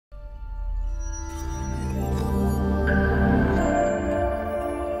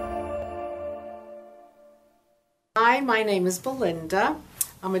my name is Belinda.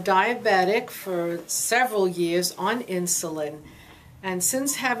 I'm a diabetic for several years on insulin, and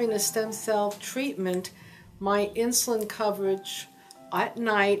since having a stem cell treatment, my insulin coverage at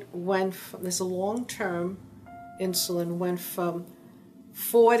night went from, this is a long-term insulin, went from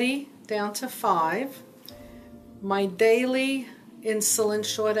 40 down to 5. My daily insulin,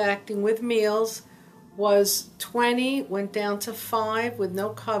 short-acting with meals, was 20, went down to 5 with no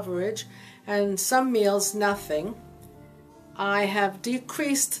coverage, and some meals nothing. I have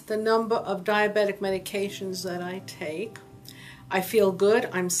decreased the number of diabetic medications that I take. I feel good.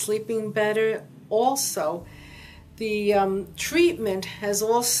 I'm sleeping better. Also, the treatment has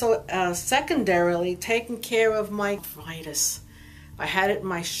also secondarily taken care of my arthritis. I had it in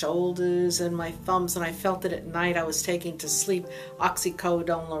my shoulders and my thumbs, and I felt it at night. I was taking to sleep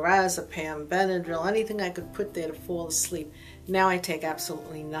oxycodone, lorazepam, Benadryl, anything I could put there to fall asleep. Now I take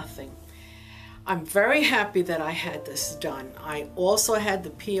absolutely nothing. I'm very happy that I had this done. I also had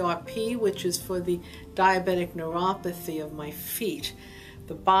the PRP, which is for the diabetic neuropathy of my feet.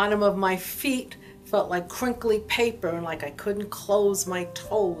 The bottom of my feet felt like crinkly paper and like I couldn't close my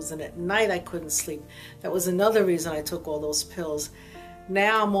toes, and at night I couldn't sleep. That was another reason I took all those pills.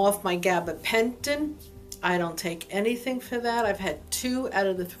 Now I'm off my gabapentin. I don't take anything for that. I've had 2 out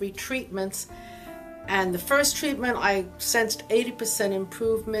of the 3 treatments, and the first treatment I sensed 80%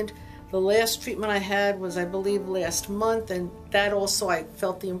 improvement. The last treatment I had was, I believe, last month, and that also I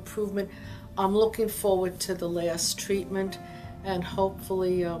felt the improvement. I'm looking forward to the last treatment, and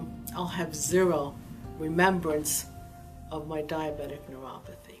hopefully I'll have zero remembrance of my diabetic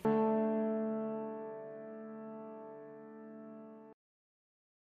neuropathy.